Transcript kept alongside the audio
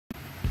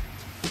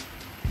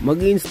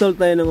Mag-install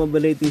tayo ng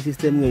operating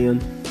system ngayon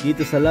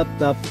dito sa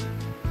laptop.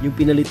 Yung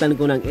pinalitan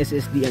ko ng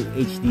SSD ang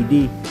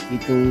HDD,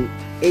 itong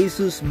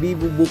ASUS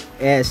VIVOBOOK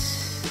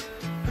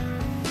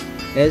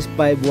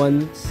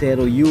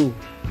S510u.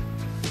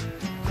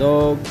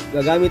 So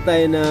gagamit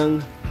tayo ng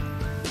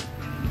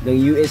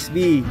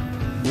USB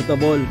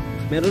bootable.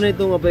 Meron na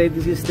itong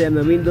operating system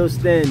na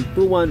Windows 10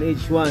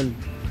 21H1.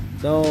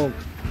 So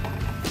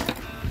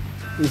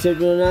insert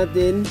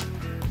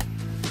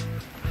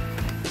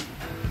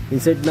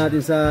natin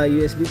sa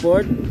USB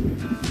port,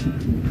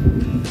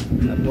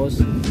 tapos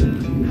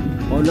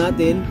on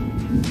natin,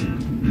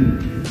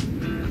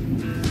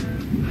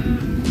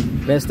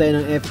 press tayo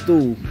ng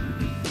F2.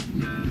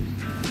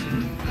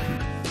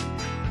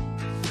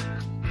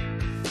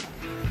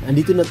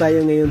 Andito na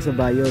tayo ngayon sa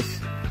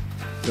BIOS.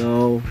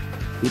 So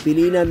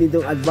pipiliin natin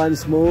itong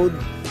advanced mode.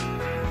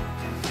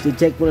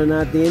 I-check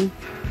muna natin.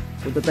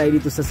 Punta tayo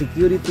dito sa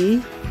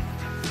security,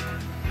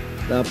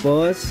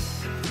 tapos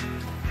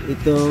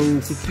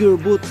itong secure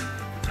boot,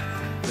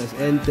 press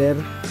enter.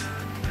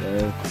 So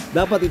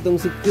dapat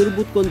itong secure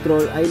boot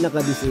control ay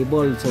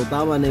naka-disable. So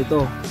tama na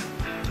ito,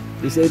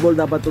 disable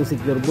dapat itong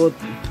secure boot.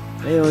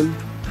 Ngayon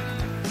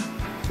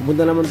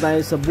pumunta naman tayo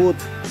sa boot,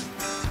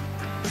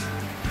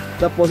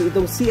 tapos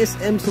itong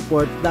CSM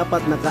support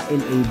dapat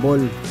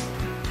naka-enable.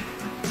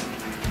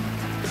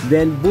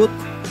 Then boot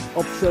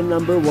option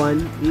number 1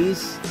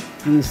 is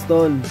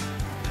Kingston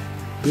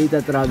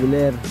Data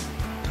Traveler.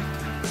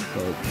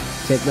 So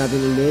check natin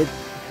ulit.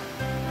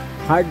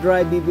 Hard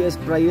drive BBS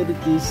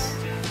priorities.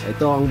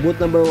 Ito ang boot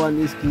number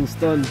 1 is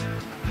Kingston.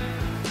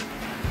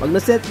 Pag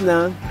na-set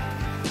na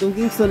itong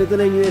Kingston, ito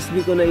na yung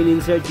USB ko na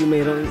in-insert yung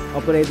mayroong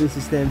operating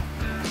system.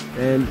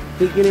 And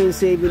click nyo na yung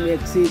save and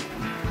exit.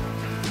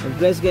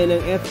 Mag-press kayo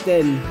ng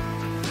F10.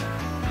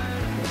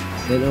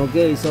 Then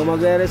okay, so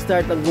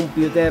magre-restart ang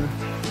computer.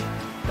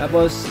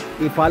 Tapos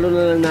i-follow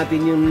na lang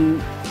natin yung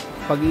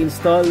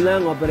pag-install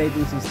ng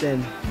operating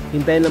system.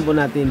 Hintayin lang po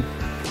natin.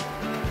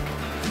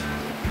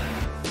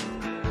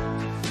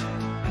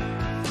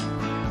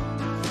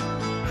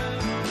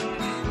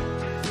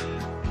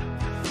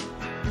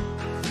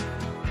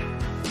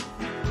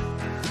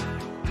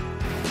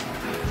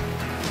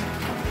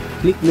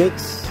 Click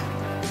next.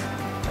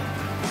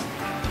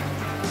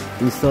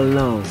 Install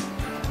now.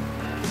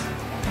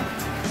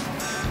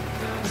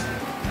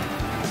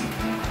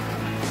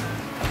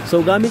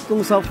 So gamit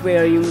kong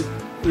software yung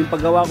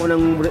paggawa ko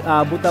ng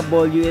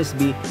bootable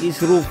USB is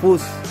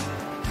Rufus.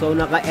 So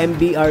naka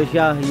MBR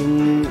siya.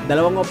 Yung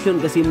dalawang option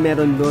kasi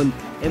meron doon,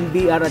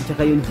 MBR at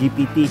saka yung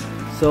GPT.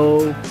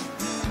 So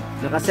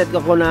nakaset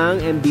ko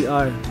ng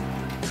MBR.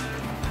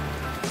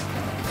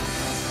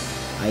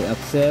 I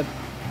accept.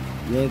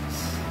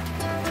 Next.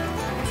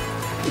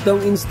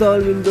 Itong install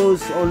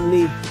Windows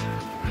only.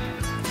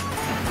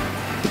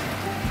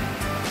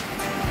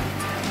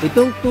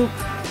 Itong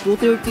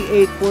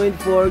 238.4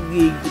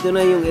 gig, ito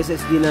na yung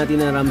SSD natin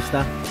na RAM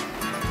stock.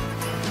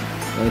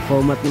 Okay,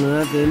 format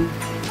na natin.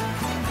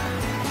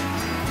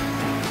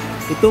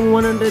 Itong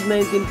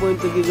 119.2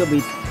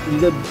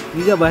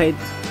 gigabyte,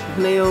 ito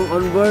na yung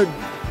onboard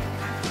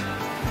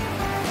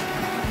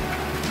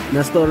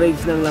na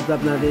storage ng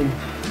laptop natin.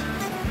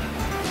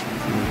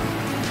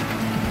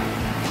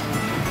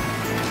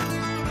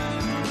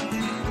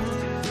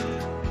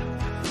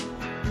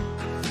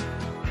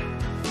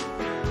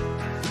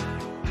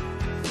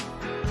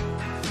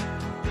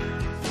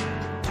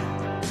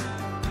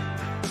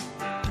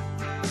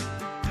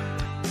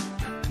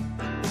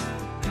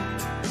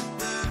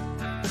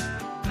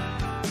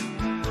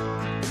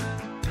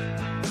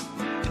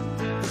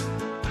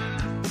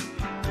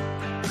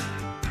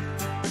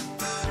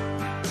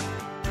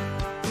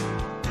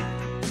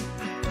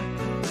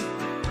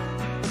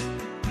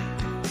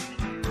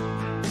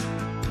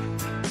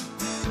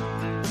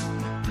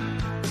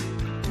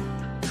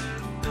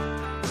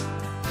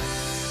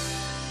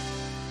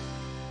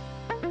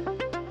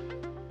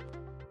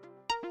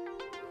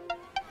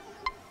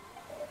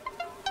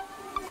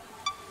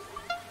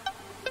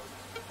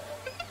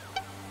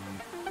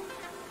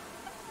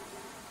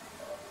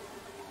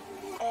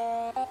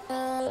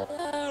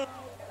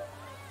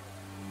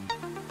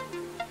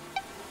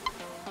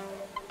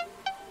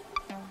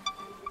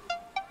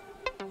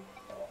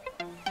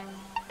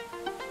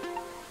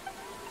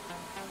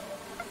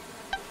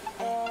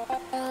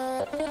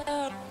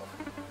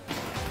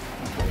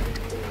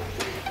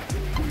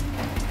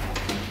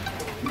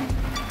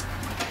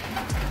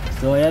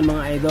 So ayan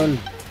mga idol,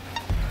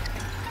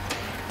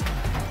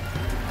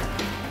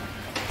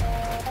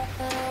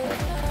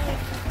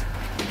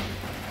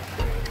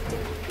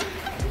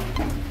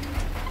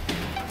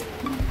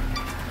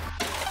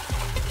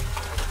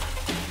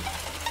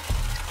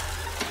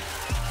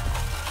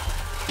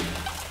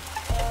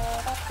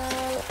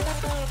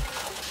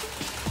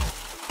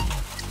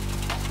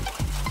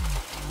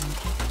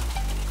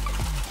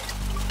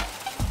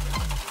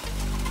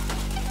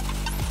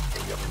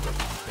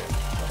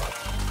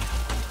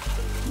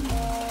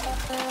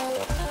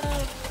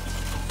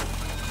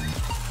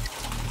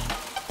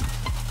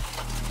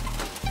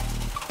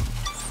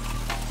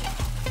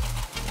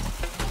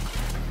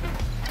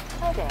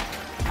 Hi there,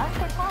 I'm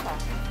Cortana,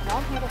 and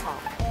I'm here to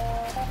help.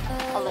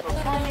 A little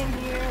sun in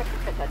here,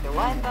 a touch of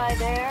Wi-Fi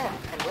there,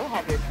 and we'll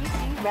have your PC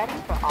ready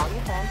for all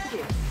you plan to do.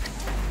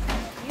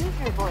 Use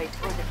your voice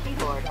or the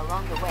keyboard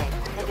along the way,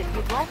 and if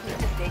you'd like me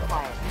to stay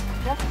quiet,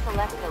 just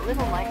select the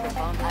little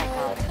microphone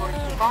icon towards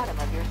the bottom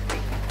of your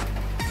screen.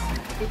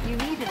 If you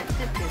need an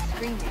assistive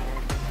screen reader,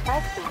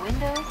 press the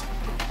Windows,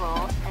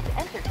 Control, and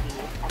Enter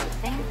keys at the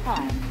same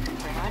time to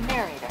turn on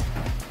narrator.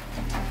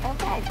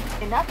 Okay,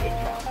 enough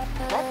intro.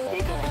 Let's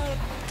dig in.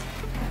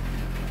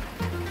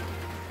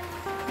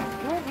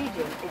 Your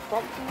region is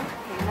set to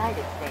the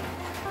United States.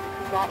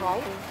 Is that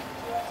right?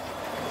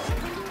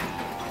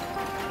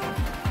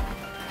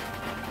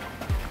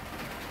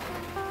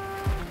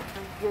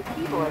 Your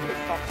keyboard is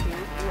set to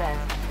US.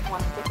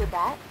 Want to stick with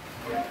that?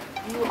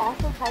 Do you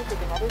also type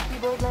with another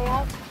keyboard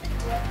layout?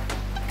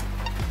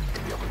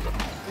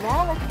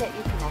 Now let's get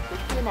you connected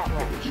to the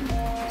network.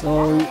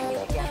 So,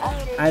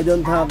 I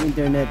don't have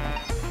internet.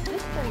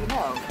 Just so you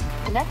know,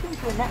 connecting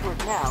to a network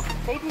now can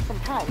save you some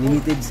time.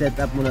 Limited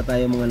setup muna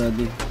tayo mga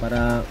lodi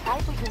para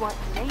Type what you want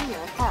to name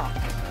your account.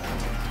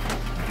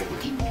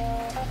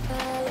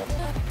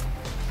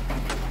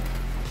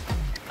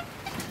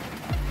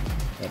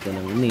 ito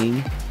ng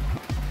name.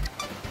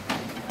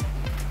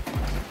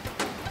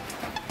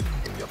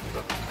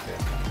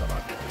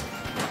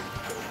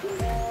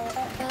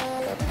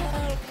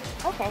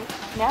 Okay,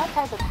 now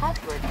type a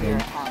password to your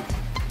account.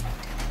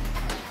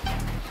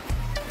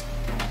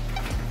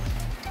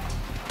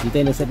 Dito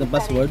yung nag-set ng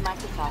password.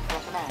 Microsoft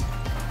recommends.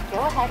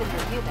 Go ahead and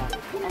review them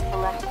and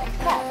select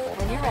Accept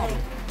when you're ready.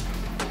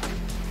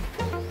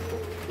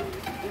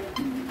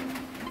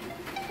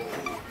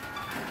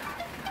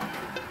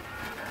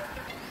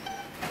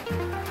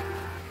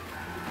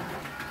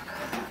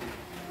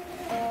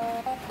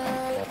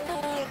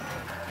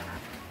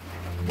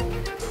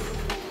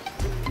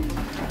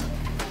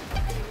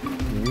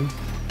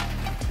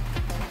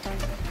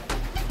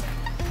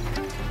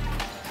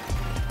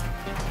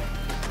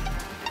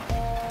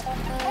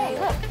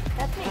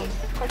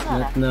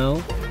 Not now.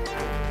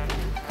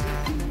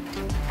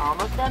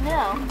 Almost done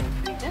now.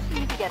 You just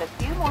need to get a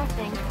few more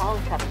things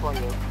polished up for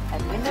you, and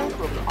Windows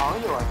will be all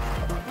yours.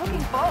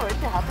 Looking forward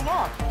to helping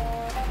out.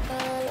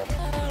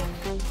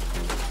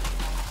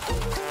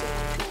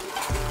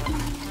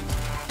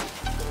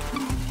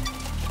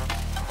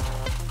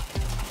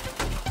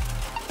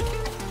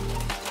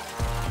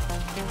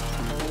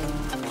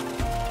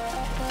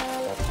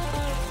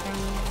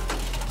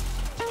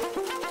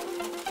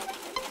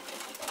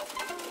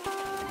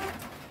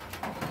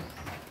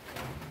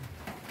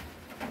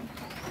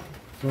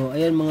 So,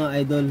 ayan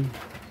mga idol.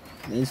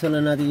 Na-install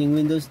na natin yung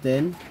Windows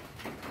 10.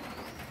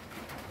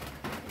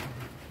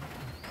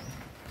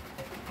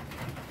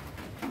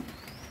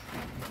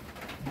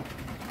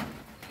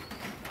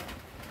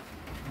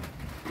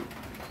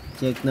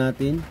 Check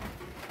natin.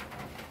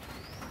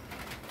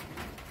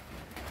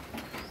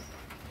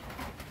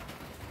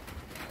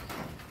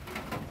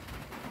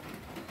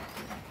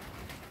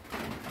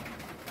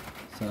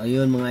 So,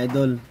 ayun mga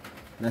idol.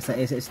 Nasa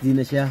SSD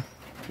na siya.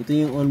 Ito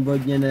yung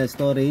onboard niya na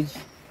storage.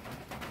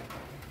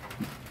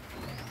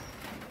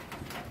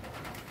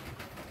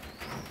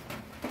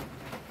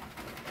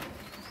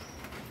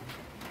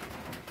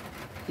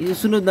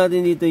 Isusunod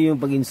natin dito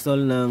yung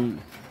pag-install ng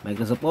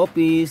Microsoft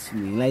Office,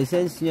 yung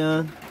license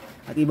niya,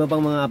 at iba pang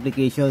mga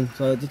application.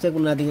 So, check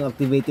kung natin kung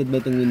activated ba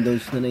itong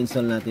Windows na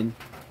na-install natin.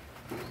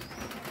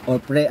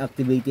 Or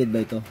pre-activated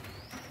ba ito.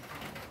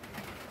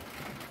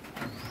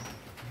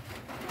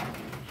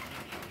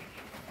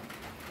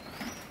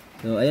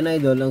 So, ayun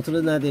idol. Ang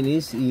sunod natin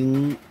is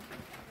yung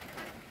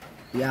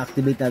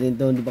i-activate natin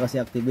ito. Hindi pa kasi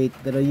activate.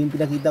 Pero yung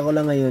pinakita ko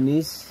lang ngayon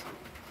is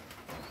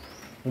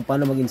kung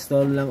paano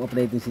mag-install ng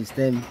operating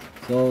system.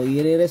 So,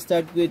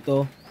 i-restart ko ito.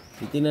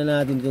 Titingnan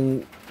natin kung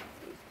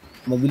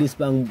mabilis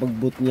pa ang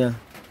pag-boot niya.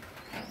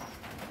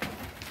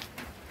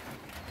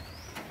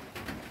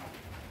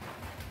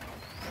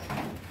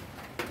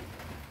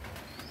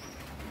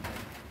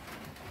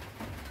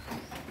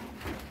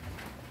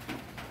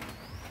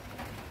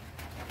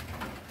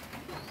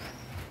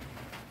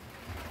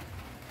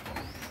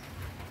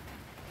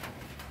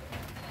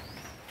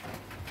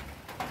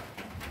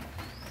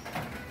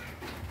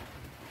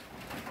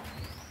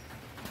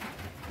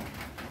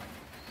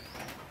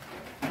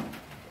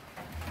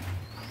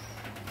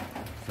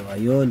 So,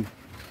 ayun.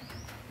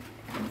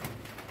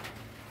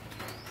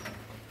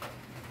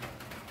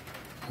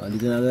 So,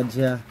 dito na agad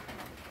siya.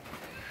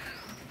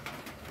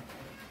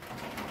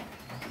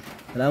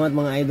 Salamat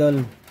mga idol.